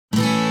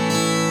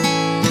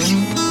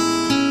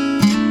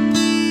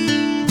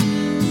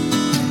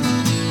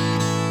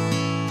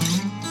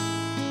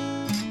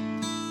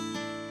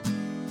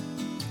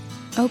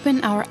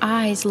Open our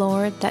eyes,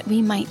 Lord, that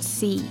we might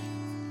see.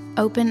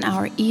 Open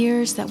our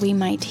ears that we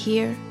might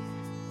hear.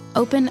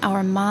 Open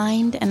our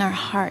mind and our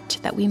heart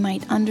that we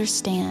might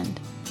understand,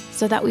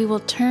 so that we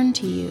will turn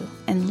to you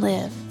and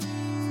live.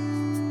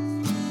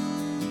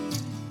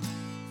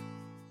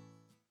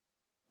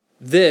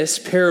 This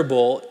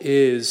parable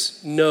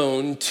is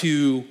known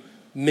to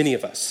many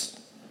of us.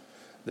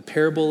 The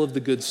parable of the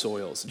good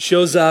soils. It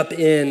shows up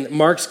in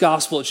Mark's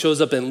gospel, it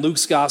shows up in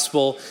Luke's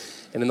gospel,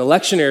 and in the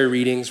lectionary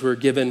readings, we're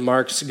given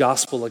Mark's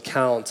gospel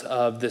account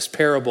of this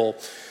parable.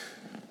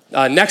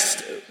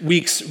 Next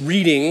week's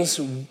readings,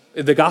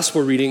 the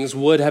gospel readings,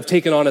 would have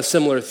taken on a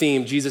similar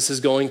theme. Jesus is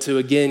going to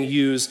again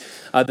use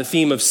the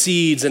theme of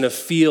seeds and of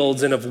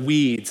fields and of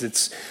weeds.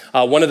 It's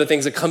one of the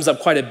things that comes up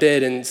quite a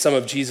bit in some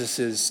of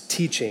Jesus's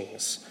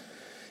teachings.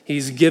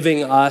 He's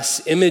giving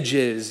us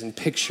images and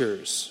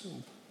pictures,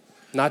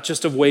 not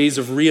just of ways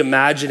of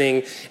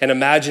reimagining and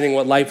imagining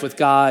what life with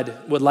God,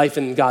 what life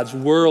in God's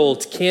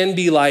world can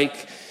be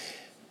like,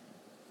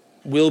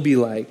 will be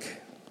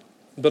like,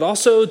 but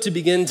also to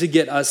begin to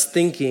get us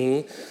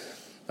thinking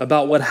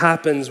about what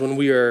happens when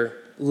we are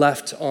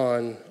left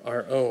on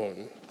our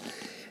own.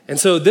 And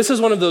so this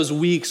is one of those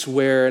weeks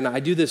where, and I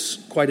do this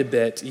quite a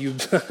bit,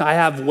 I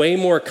have way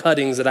more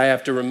cuttings that I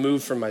have to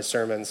remove from my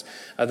sermons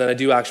than I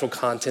do actual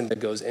content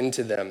that goes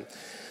into them.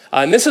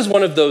 And this is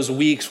one of those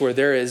weeks where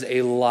there is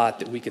a lot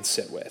that we could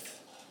sit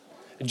with.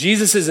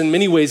 Jesus is in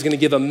many ways going to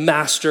give a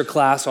master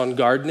class on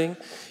gardening.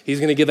 He's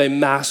going to give a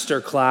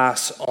master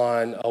class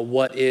on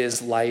what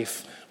is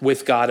life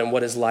with God and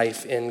what is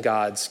life in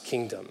God's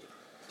kingdom.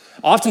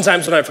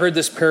 Oftentimes when I've heard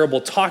this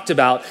parable talked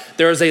about,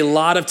 there is a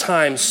lot of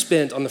time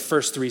spent on the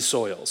first three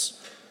soils.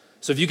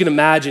 So if you can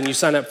imagine, you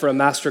sign up for a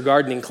master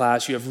gardening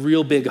class, you have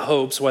real big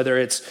hopes, whether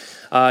it's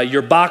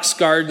your box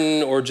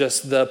garden or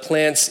just the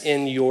plants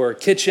in your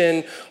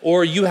kitchen,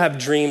 or you have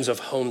dreams of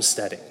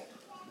homesteading.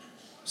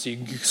 So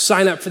you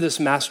sign up for this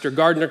master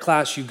gardener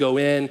class, you go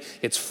in,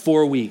 it's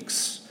 4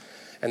 weeks.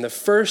 And the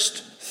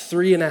first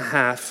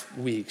 3.5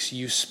 weeks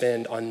you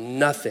spend on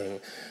nothing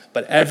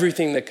but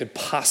everything that could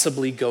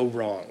possibly go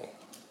wrong.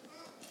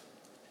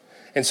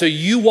 And so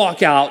you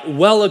walk out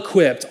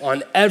well-equipped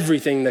on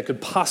everything that could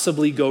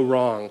possibly go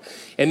wrong.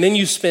 And then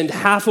you spend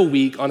half a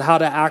week on how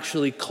to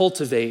actually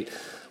cultivate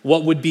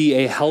what would be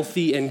a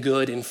healthy and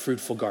good and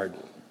fruitful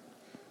garden.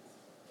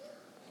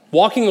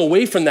 Walking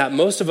away from that,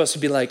 most of us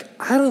would be like,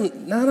 I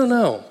don't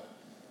know.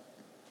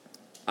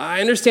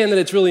 I understand that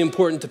it's really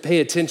important to pay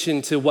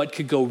attention to what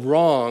could go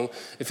wrong.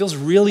 It feels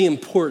really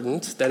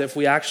important that if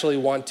we actually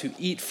want to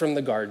eat from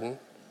the garden,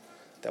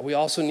 that we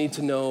also need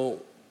to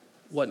know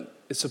what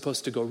is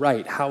supposed to go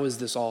right. How is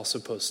this all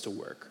supposed to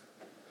work?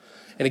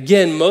 And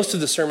again, most of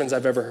the sermons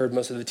I've ever heard,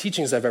 most of the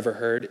teachings I've ever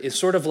heard is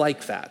sort of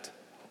like that,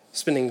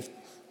 spending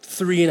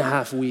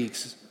 3.5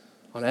 weeks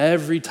on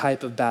every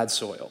type of bad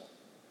soil.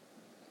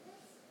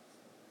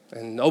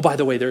 And oh, by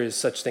the way, there is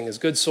such thing as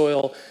good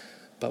soil,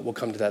 but we'll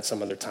come to that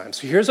some other time.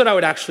 So here's what I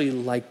would actually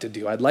like to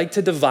do. I'd like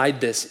to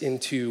divide this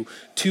into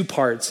 2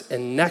 parts,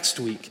 and next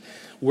week,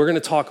 we're going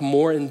to talk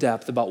more in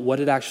depth about what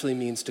it actually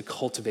means to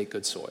cultivate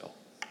good soil.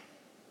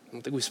 I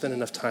don't think we spend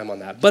enough time on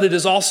that. But it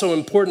is also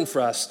important for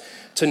us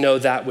to know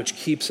that which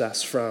keeps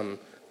us from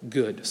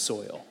good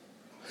soil.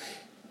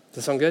 Does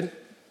that sound good?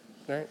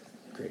 All right,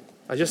 great.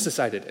 I just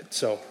decided it,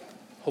 so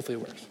hopefully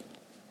it works.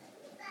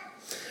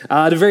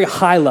 At a very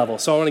high level,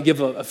 so I want to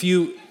give a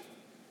few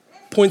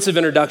points of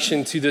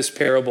introduction to this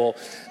parable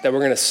that we're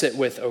going to sit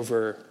with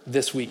over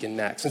this week and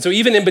next. And so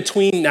even in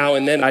between now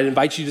and then, I'd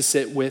invite you to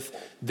sit with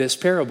this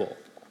parable,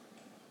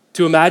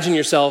 to imagine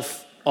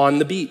yourself on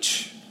the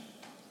beach,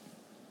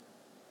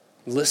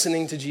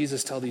 listening to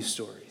Jesus tell these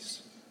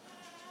stories,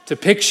 to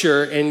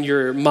picture in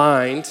your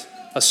mind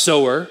a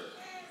sower,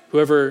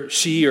 whoever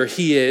she or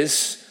he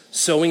is,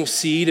 sowing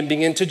seed, and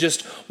begin to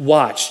just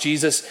watch.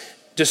 Jesus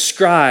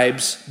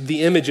describes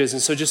the images,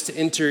 and so just to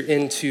enter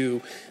into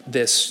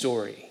this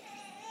story.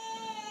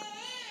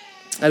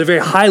 At a very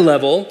high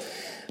level,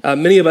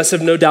 many of us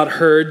have no doubt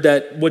heard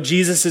that what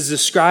Jesus is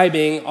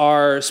describing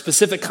are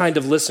specific kind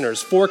of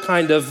listeners, 4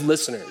 kind of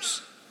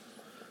listeners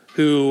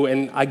who,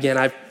 and again,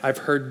 I've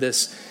heard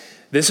this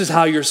is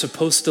how you're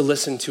supposed to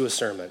listen to a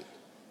sermon.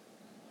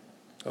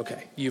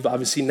 Okay, you've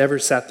obviously never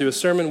sat through a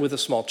sermon with a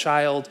small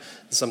child.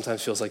 It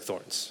sometimes feels like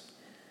thorns.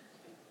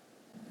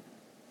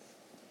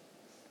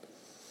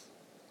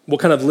 What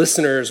kind of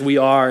listeners we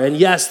are, and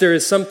yes, there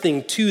is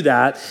something to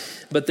that,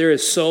 but there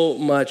is so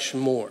much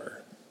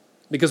more.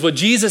 Because what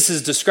Jesus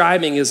is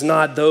describing is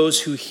not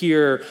those who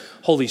hear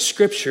Holy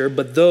Scripture,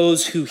 but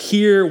those who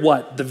hear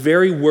what? The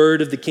very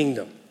word of the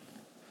kingdom.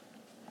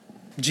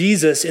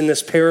 Jesus in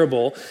this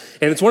parable,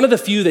 and it's one of the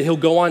few that he'll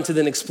go on to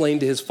then explain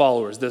to his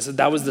followers.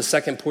 That was the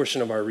second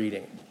portion of our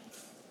reading.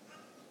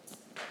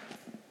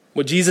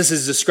 What Jesus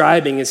is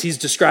describing is he's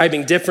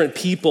describing different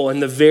people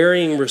and the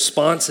varying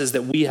responses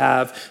that we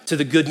have to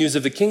the good news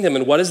of the kingdom.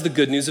 And what is the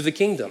good news of the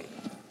kingdom?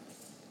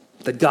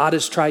 That God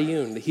is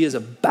triune, that he is a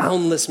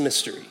boundless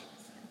mystery.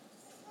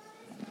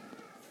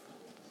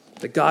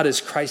 That God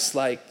is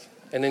Christ-like,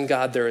 and in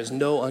God there is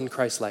no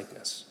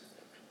un-Christ-likeness.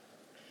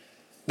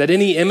 That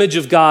any image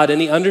of God,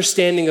 any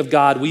understanding of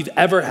God we've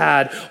ever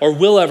had or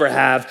will ever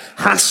have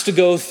has to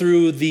go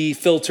through the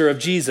filter of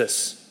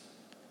Jesus.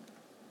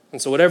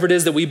 And so whatever it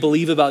is that we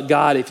believe about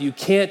God, if you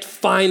can't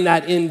find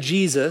that in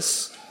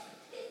Jesus,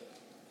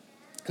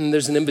 then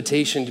there's an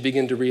invitation to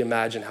begin to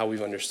reimagine how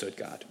we've understood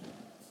God.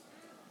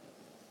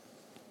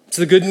 It's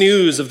the good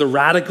news of the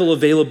radical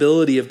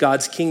availability of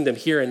God's kingdom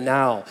here and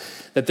now,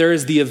 that there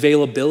is the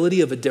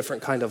availability of a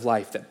different kind of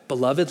life, that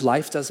beloved,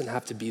 life doesn't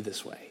have to be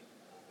this way.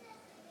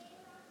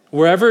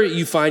 Wherever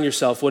you find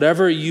yourself,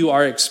 whatever you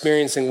are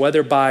experiencing,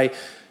 whether by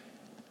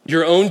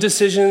your own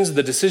decisions,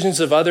 the decisions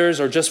of others,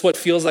 or just what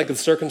feels like the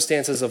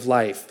circumstances of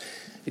life,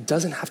 it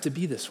doesn't have to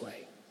be this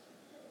way.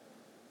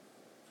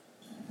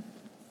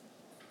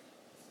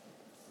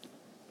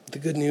 The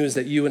good news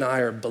that you and I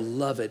are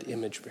beloved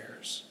image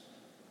bearers.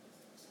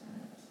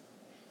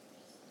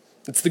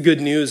 It's the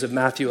good news of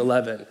Matthew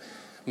 11.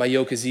 My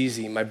yoke is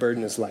easy, my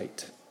burden is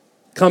light.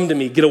 Come to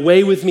me, get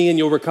away with me, and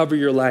you'll recover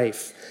your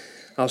life.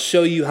 I'll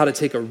show you how to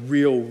take a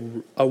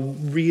real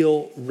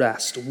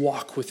rest.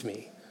 Walk with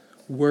me.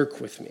 Work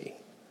with me.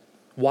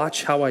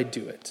 Watch how I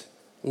do it.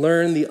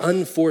 Learn the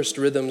unforced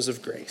rhythms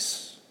of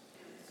grace.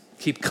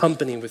 Keep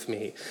company with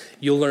me.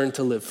 You'll learn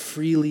to live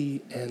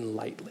freely and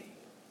lightly.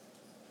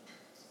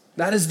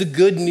 That is the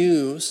good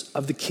news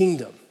of the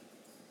kingdom.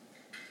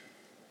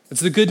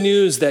 It's the good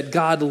news that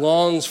God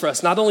longs for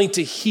us not only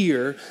to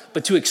hear,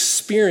 but to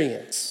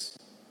experience,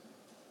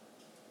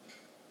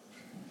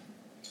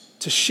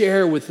 to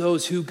share with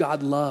those who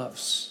God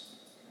loves.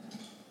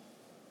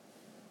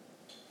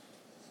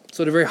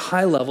 So at a very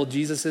high level,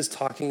 Jesus is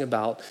talking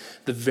about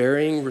the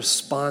varying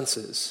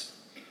responses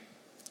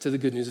to the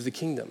good news of the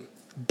kingdom.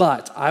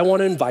 But I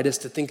want to invite us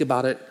to think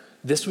about it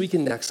this week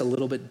and next a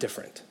little bit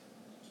different,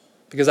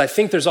 because I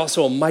think there's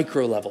also a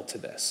micro level to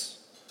this.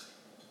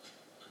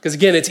 Because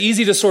again, it's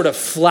easy to sort of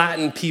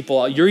flatten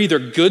people. You're either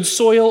good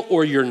soil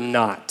or you're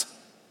not.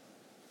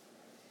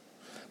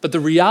 But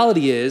the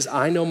reality is,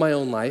 I know my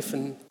own life,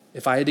 and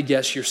if I had to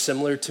guess, you're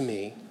similar to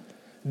me.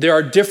 There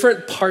are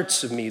different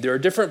parts of me, there are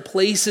different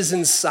places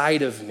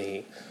inside of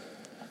me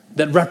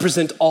that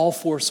represent all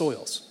four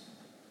soils.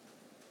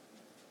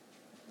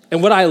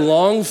 And what I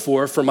long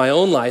for my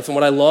own life, and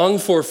what I long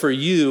for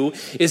you,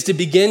 is to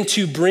begin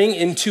to bring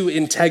into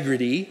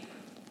integrity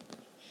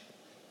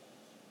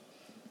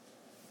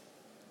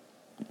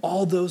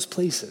all those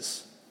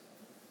places.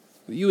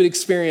 You would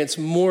experience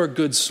more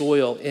good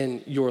soil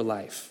in your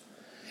life.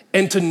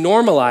 And to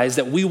normalize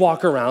that we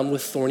walk around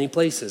with thorny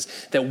places,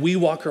 that we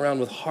walk around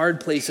with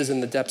hard places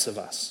in the depths of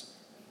us.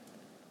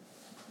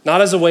 Not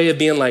as a way of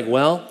being like,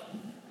 well,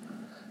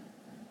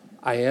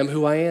 I am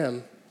who I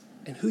am,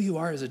 and who you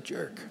are is a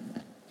jerk.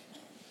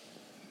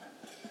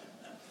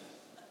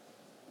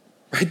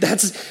 Right?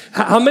 That's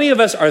how many of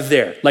us are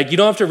there? Like, you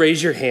don't have to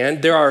raise your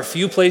hand. There are a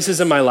few places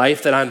in my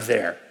life that I'm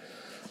there.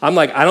 I'm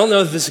like, I don't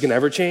know if this is going to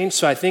ever change,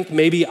 so I think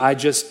maybe I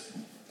just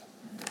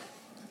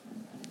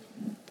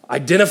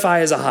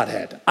identify as a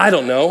hothead. I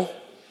don't know.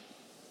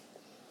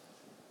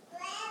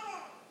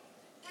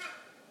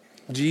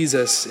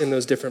 Jesus, in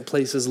those different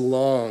places,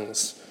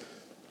 longs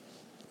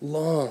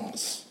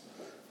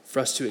for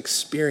us to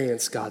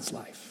experience God's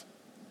life.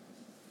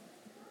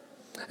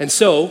 And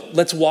so,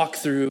 let's walk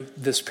through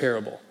this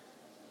parable.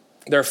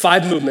 There are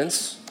 5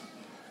 movements,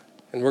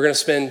 and we're going to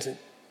spend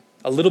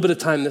a little bit of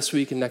time this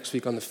week and next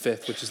week on the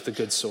 5th, which is the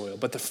good soil.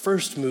 But the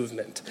first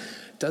movement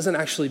doesn't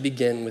actually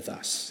begin with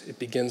us. It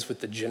begins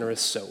with the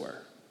generous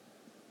sower.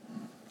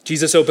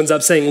 Jesus opens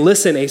up saying,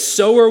 listen, a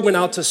sower went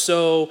out to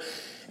sow,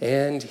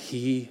 and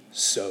he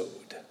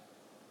sowed.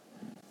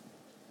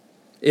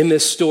 In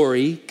this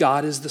story,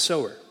 God is the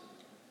sower.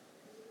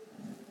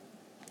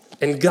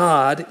 And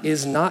God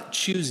is not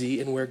choosy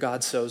in where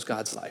God sows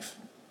God's life.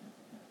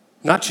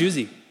 Not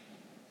choosy.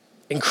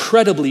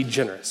 Incredibly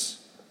generous.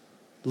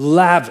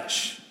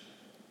 Lavish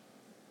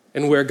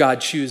in where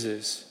God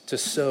chooses to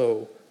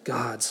sow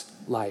God's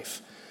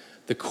life.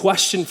 The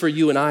question for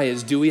you and I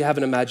is, do we have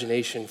an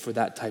imagination for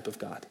that type of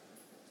God?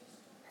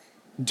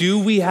 Do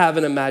we have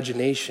an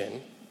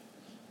imagination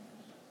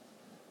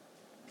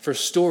for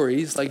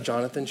stories like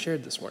Jonathan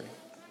shared this morning?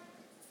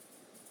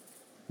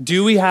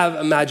 Do we have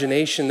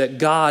imagination that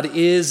God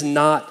is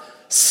not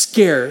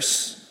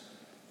scarce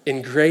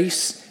in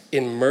grace,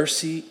 in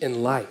mercy,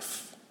 in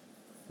life?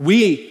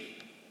 We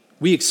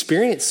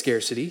experience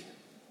scarcity,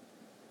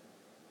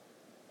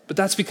 but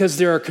that's because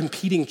there are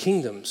competing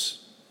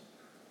kingdoms.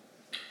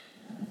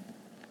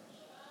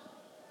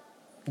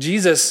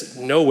 Jesus,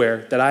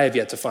 nowhere that I have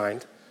yet to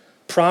find,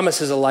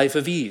 promises a life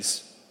of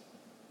ease,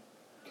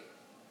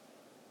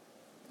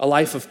 a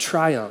life of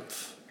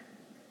triumph.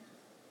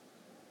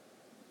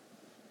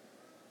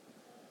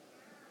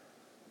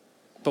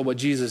 But what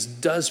Jesus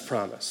does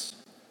promise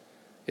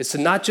is to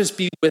not just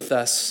be with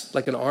us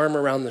like an arm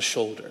around the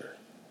shoulder.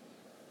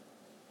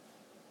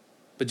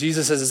 But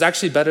Jesus says, it's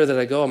actually better that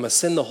I go. I'm going to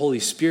send the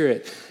Holy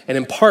Spirit. And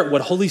in part,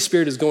 what Holy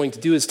Spirit is going to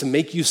do is to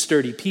make you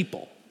sturdy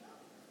people.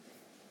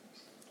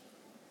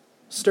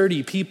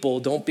 Sturdy people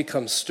don't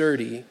become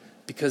sturdy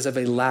because of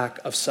a lack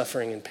of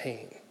suffering and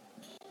pain.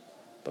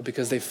 but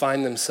because they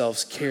find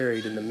themselves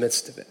carried in the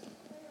midst of it.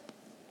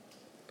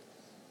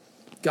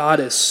 God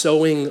is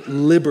sowing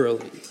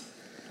liberally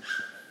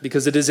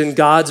because it is in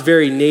God's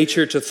very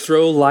nature to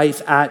throw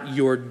life at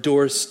your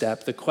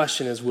doorstep. The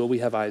question is, will we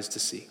have eyes to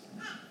see?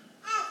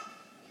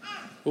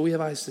 Will we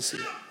have eyes to see?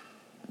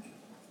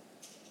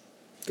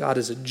 God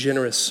is a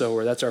generous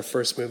sower. That's our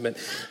first movement.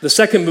 The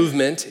second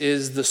movement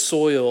is the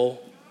soil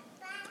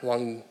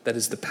that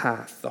is the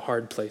path, the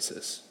hard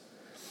places.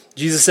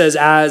 Jesus says,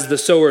 as the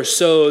sower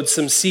sowed,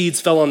 some seeds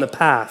fell on the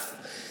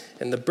path,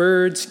 and the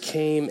birds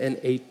came and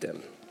ate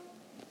them.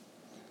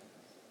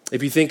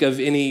 If you think of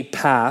any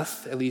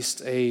path, at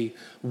least a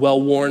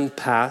well-worn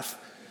path,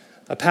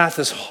 a path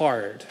is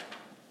hard.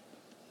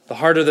 The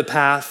harder the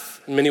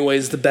path, in many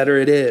ways, the better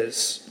it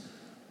is.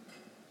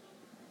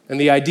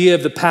 And the idea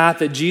of the path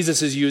that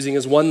Jesus is using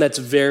is one that's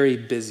very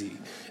busy.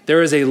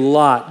 There is a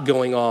lot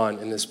going on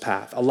in this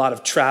path, a lot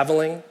of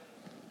traveling.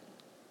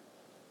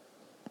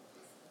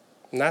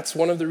 And that's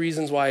one of the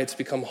reasons why it's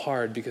become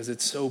hard, because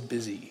it's so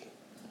busy.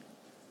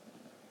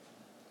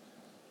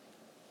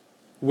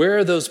 Where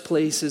are those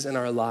places in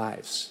our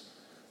lives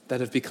that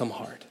have become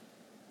hard?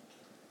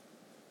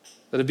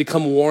 That have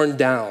become worn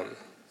down,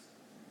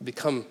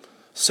 become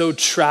so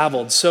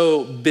traveled,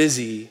 so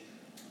busy?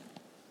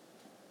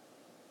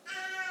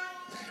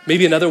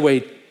 Maybe another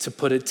way to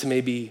put it, to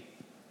maybe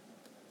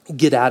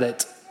get at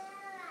it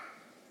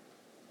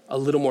a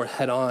little more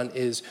head on,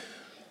 is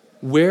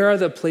where are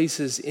the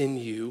places in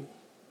you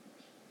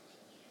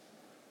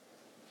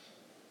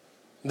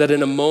that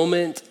in a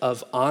moment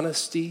of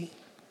honesty,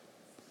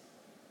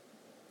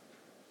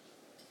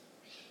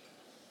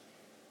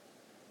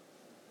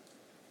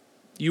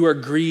 you are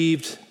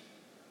grieved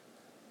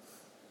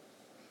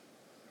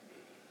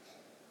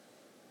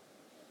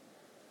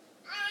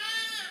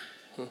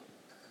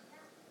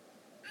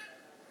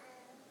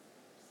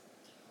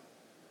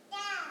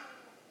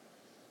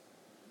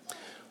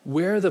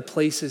Where are the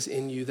places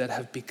in you that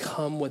have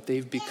become what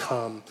they've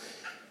become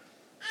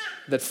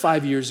that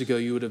 5 years ago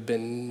you would have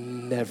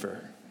been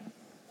never?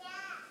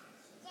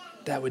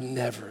 That would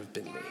never have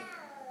been me.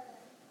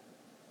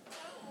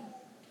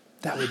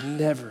 That would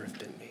never have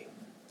been me.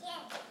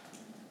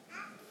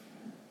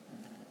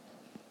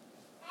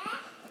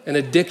 An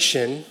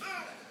addiction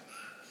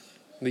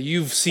that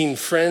you've seen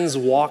friends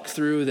walk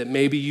through, that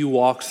maybe you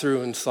walked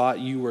through and thought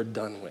you were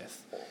done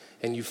with,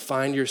 and you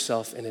find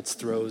yourself in its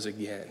throes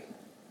again.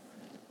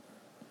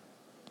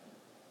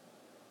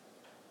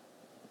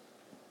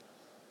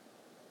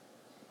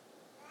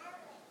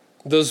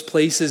 Those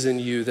places in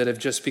you that have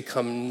just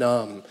become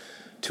numb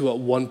to at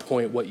one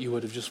point what you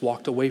would have just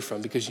walked away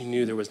from because you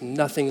knew there was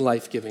nothing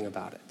life-giving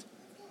about it.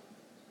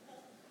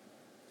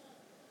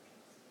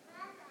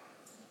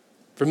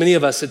 For many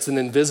of us, it's an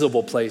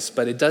invisible place,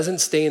 but it doesn't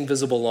stay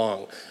invisible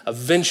long.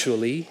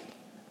 Eventually,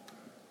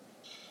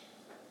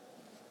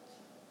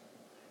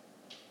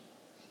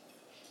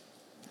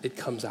 it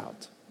comes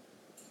out.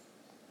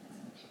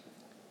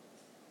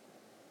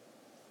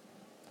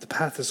 The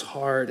path is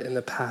hard and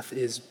the path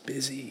is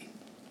busy.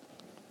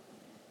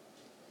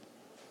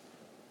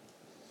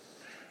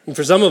 And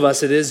for some of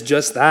us, it is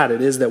just that.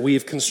 It is that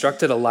we've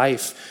constructed a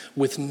life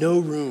with no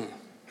room.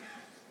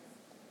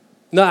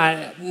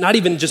 Not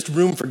even just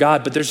room for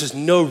God, but there's just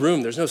no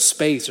room. There's no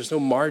space. There's no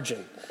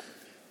margin.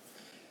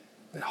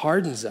 It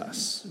hardens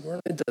us. We're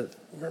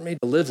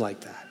made to live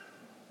like that.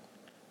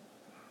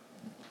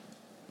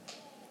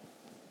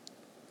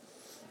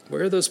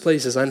 Where are those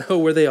places? I know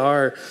where they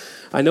are.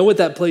 I know what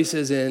that place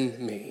is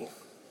in me.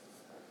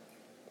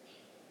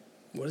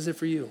 What is it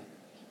for you?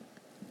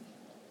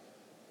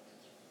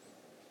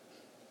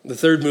 The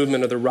third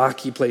movement are the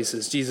rocky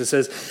places. Jesus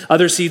says,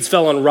 other seeds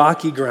fell on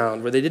rocky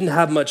ground where they didn't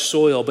have much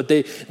soil, but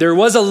there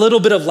was a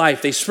little bit of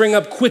life. They sprang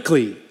up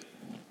quickly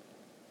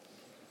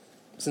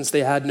since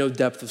they had no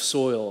depth of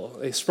soil.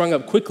 They sprung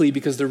up quickly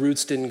because their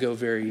roots didn't go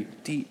very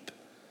deep.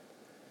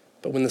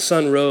 But when the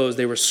sun rose,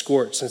 they were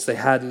scorched since they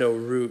had no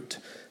root,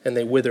 and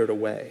they withered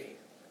away.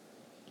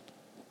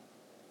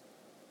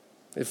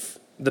 If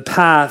the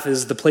path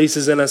is the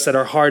places in us that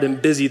are hard and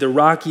busy, the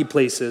rocky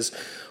places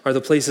are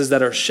the places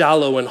that are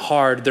shallow and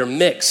hard. They're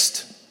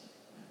mixed.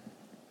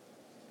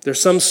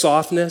 There's some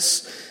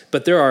softness,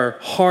 but there are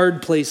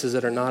hard places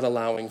that are not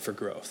allowing for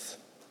growth.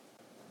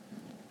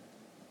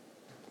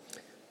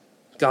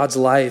 God's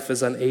life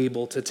is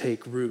unable to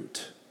take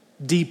root,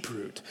 deep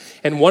root.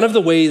 And one of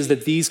the ways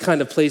that these kind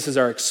of places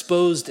are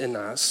exposed in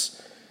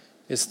us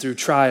is through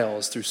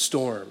trials, through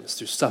storms,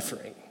 through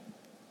suffering.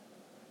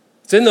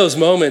 It's in those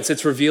moments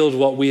it's revealed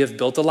what we have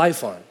built a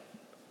life on.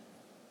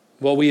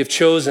 What we have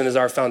chosen as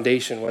our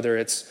foundation, whether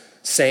it's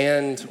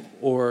sand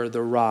or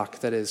the rock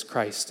that is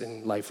Christ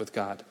in life with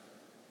God.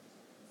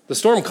 The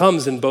storm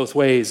comes in both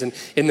ways. And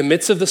in the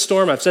midst of the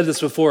storm, I've said this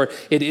before,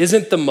 it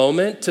isn't the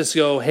moment to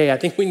go, hey, I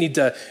think we need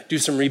to do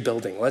some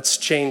rebuilding. Let's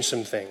change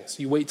some things.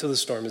 You wait till the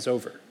storm is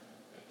over.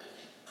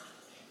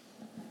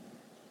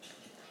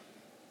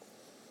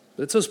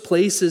 But it's those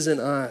places in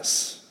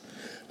us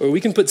or we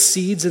can put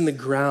seeds in the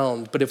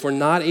ground, but if we're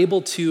not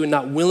able to and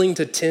not willing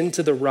to tend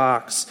to the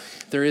rocks,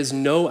 there is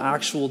no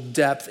actual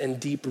depth and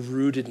deep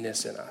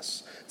rootedness in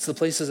us. It's the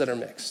places that are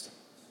mixed.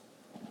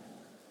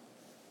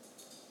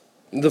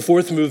 The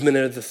fourth movement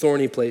are the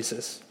thorny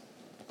places.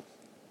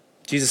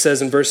 Jesus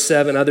says in verse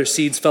 7, other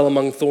seeds fell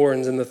among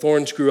thorns, and the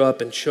thorns grew up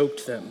and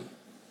choked them.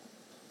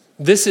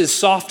 This is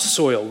soft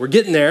soil. We're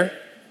getting there.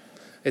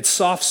 It's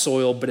soft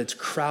soil, but it's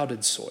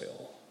crowded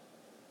soil.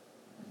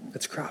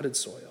 It's crowded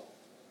soil.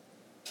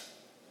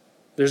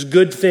 There's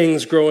good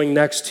things growing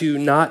next to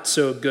not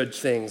so good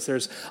things.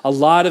 There's a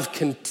lot of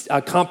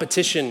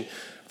competition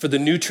for the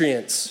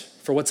nutrients,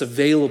 for what's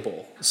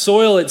available.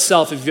 Soil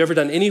itself, if you've ever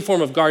done any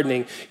form of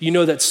gardening, you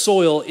know that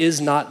soil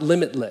is not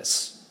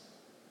limitless.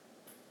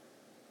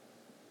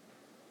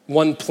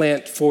 One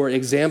plant, for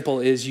example,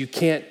 is you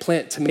can't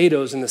plant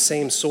tomatoes in the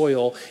same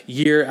soil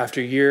year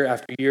after year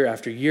after year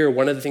after year.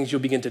 One of the things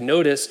you'll begin to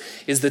notice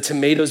is the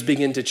tomatoes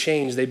begin to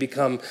change. They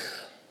become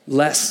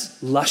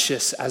less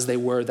luscious as they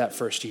were that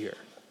first year.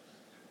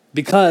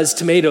 Because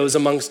tomatoes,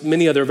 amongst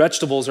many other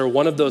vegetables, are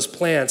one of those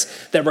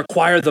plants that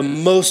require the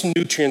most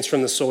nutrients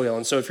from the soil.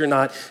 And so if you're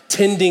not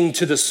tending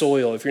to the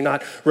soil, if you're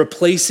not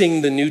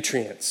replacing the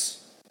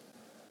nutrients,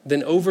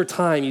 then over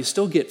time you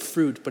still get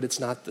fruit, but it's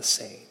not the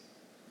same.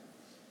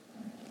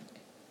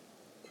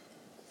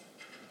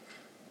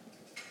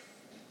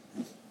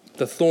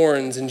 The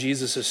thorns in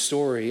Jesus'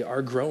 story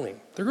are growing.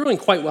 They're growing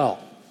quite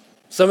well.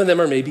 Some of them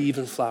are maybe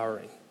even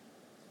flowering.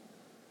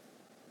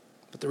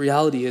 But the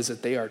reality is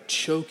that they are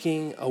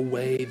choking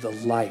away the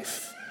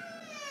life,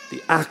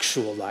 the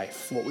actual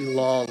life, what we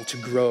long to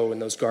grow in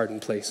those garden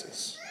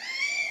places.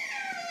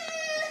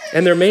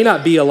 And there may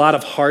not be a lot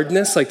of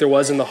hardness like there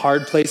was in the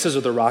hard places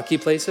or the rocky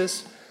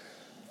places,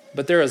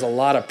 but there is a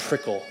lot of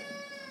prickle.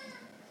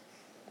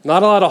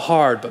 Not a lot of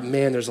hard, but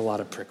man, there's a lot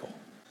of prickle.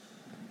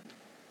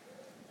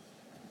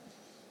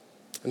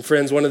 And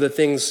friends, one of the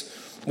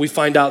things we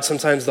find out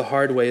sometimes the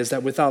hard way is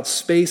that without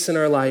space in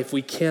our life,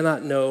 we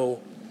cannot know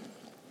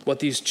what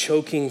these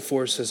choking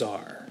forces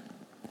are.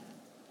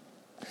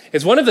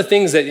 It's one of the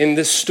things that in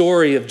this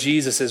story of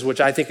Jesus,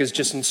 which I think is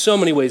just in so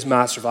many ways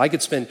masterful. I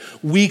could spend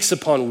weeks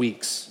upon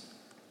weeks.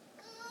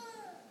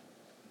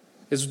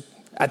 Is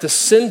at the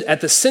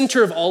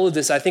center of all of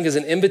this, I think, is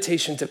an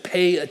invitation to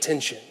pay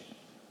attention.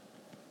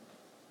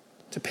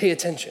 To pay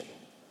attention.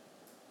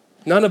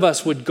 None of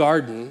us would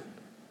garden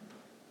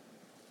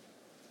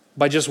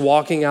by just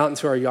walking out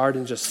into our yard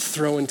and just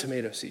throwing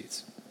tomato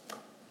seeds.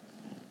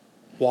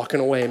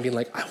 Walking away and being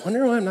like, I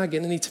wonder why I'm not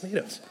getting any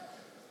tomatoes.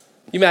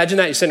 You imagine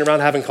that? You're sitting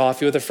around having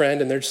coffee with a friend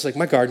and they're just like,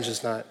 my garden's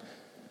just not.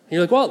 And you're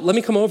like, well, let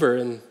me come over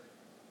and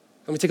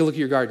let me take a look at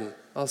your garden.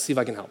 I'll see if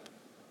I can help.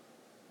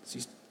 So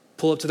you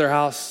pull up to their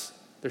house.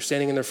 They're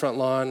standing in their front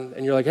lawn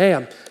and you're like, hey,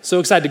 I'm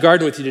so excited to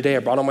garden with you today. I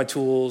brought all my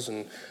tools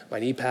and my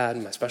knee pad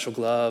and my special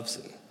gloves.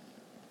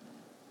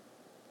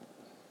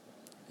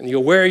 And you go,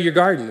 where are your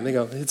garden? And they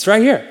go, it's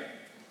right here.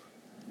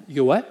 You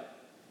go, what?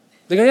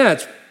 They go, yeah,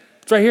 it's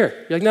right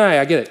here. You're like, no,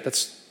 I get it.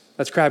 That's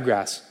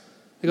crabgrass.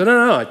 They go,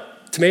 no.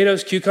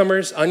 Tomatoes,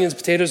 cucumbers, onions,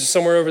 potatoes are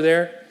somewhere over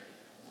there.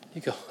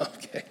 You go,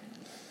 okay.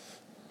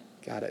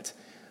 Got it.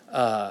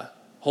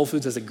 Whole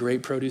Foods has a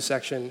great produce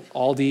section.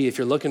 Aldi, if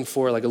you're looking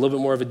for like a little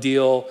bit more of a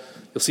deal,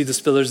 you'll see the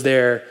spillers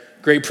there.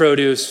 Great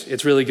produce.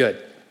 It's really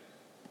good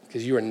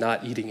because you are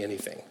not eating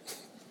anything.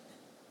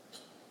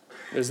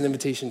 There's an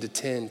invitation to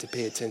tend, to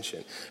pay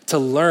attention, to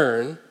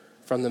learn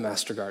from the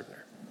master gardener.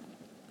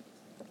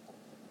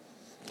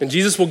 And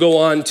Jesus will go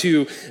on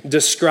to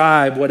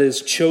describe what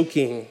is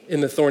choking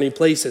in the thorny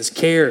places: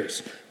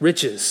 cares,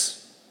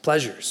 riches,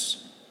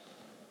 pleasures,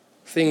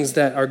 things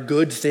that are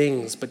good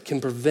things but can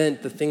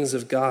prevent the things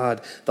of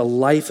God, the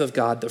life of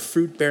God, the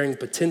fruit-bearing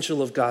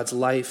potential of God's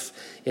life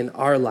in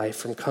our life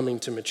from coming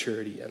to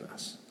maturity in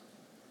us.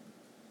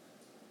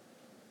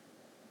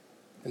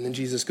 And then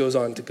Jesus goes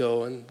on to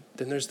go, and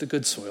then there's the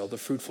good soil, the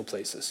fruitful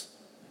places.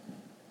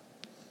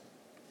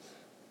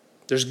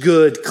 There's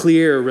good,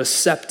 clear,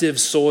 receptive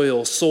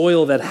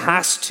soil that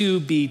has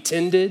to be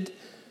tended,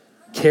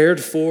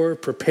 cared for,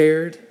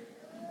 prepared.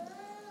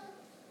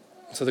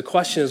 So the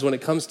question is, when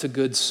it comes to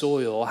good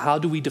soil, how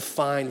do we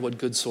define what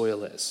good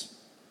soil is?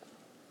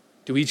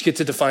 Do we each get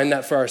to define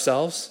that for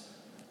ourselves?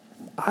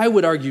 I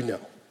would argue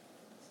no.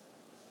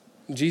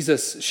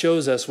 Jesus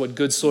shows us what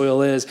good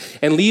soil is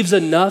and leaves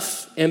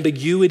enough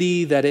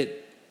ambiguity that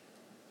it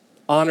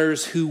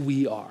honors who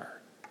we are,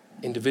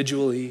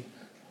 individually,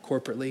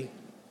 corporately.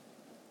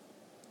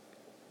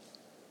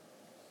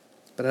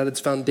 But at its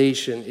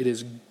foundation, it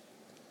is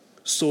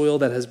soil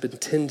that has been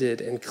tended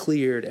and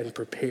cleared and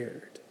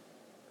prepared.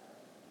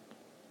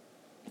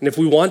 And if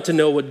we want to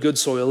know what good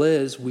soil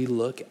is, we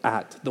look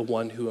at the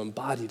one who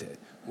embodied it,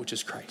 which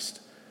is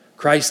Christ.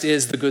 Christ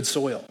is the good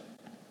soil.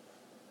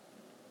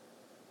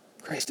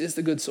 Christ is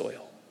the good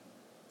soil.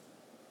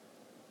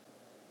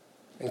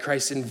 And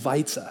Christ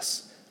invites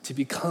us to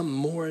become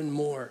more and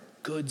more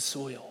good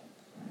soil.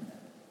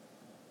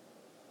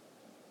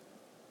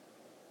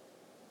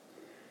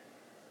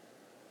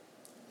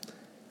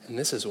 And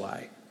this is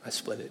why I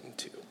split it in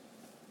two.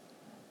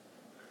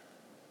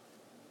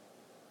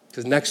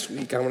 Because next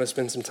week, I want to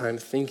spend some time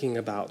thinking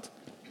about,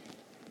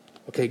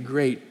 okay,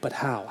 great, but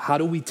how? How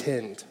do we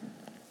tend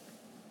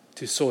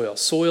to soil?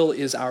 Soil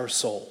is our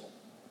soul.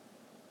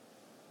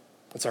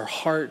 It's our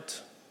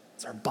heart,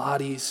 it's our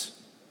bodies,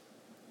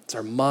 it's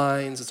our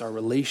minds, it's our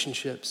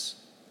relationships,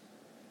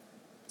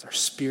 it's our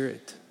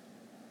spirit.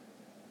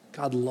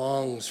 God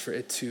longs for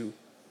it to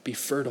be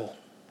fertile,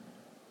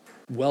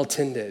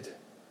 well-tended,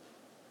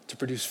 to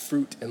produce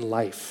fruit and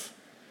life.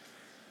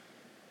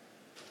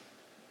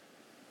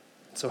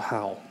 So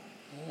how?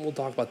 We'll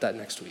talk about that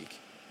next week.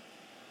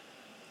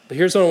 But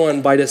here's what I want to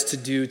invite us to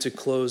do to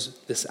close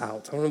this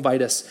out. I want to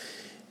invite us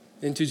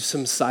into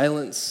some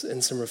silence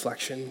and some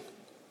reflection.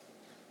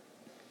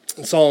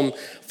 And Psalm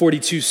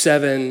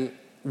 42:7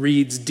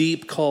 reads,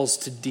 "Deep calls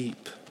to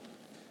deep."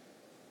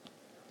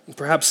 And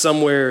perhaps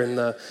somewhere in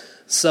the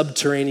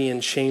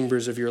subterranean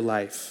chambers of your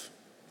life,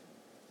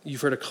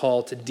 you've heard a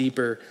call to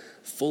deeper,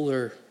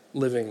 fuller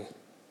living.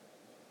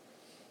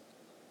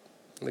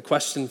 And the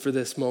question for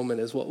this moment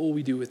is, what will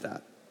we do with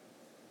that?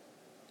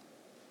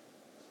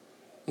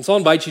 And so I'll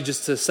invite you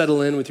just to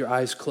settle in with your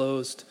eyes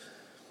closed,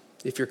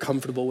 if you're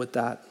comfortable with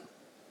that.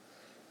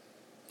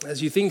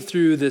 As you think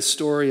through this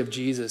story of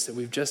Jesus that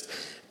we've just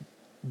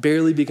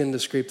barely begun to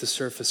scrape the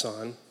surface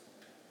on,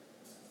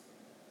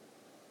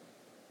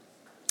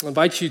 I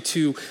invite you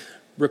to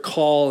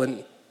recall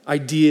an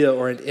idea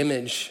or an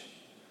image.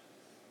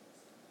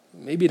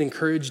 Maybe it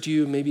encouraged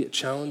you, maybe it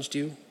challenged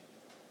you.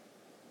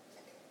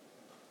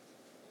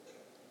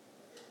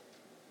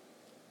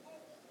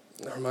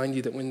 I remind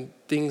you that when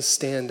things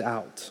stand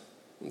out,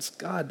 it's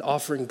God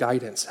offering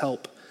guidance,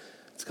 help.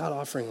 It's God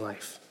offering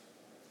life.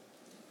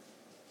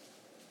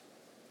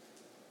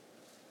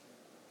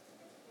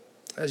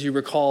 As you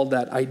recall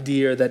that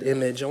idea or that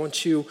image, I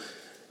want you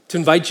to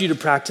invite you to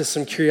practice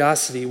some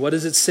curiosity. What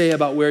does it say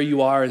about where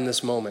you are in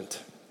this moment?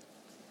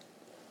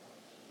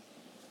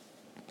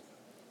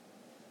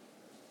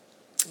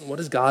 What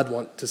does God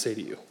want to say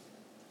to you?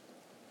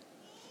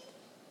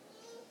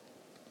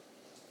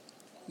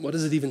 What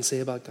does it even say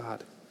about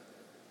God?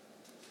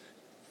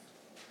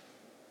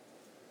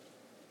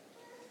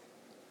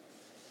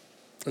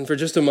 And for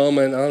just a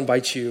moment, I'll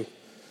invite you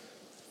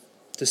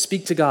to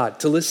speak to God,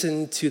 to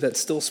listen to that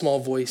still small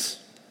voice,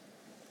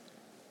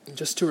 and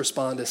just to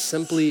respond as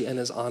simply and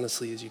as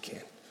honestly as you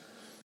can.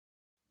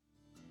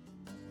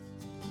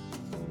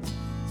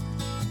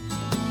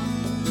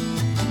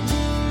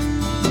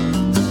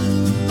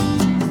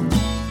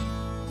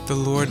 The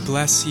Lord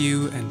bless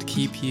you and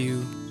keep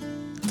you.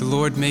 The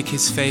Lord make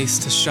his face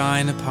to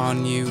shine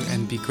upon you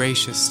and be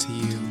gracious to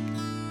you.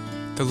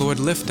 The Lord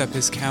lift up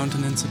his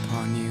countenance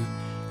upon you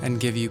and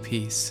give you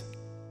peace.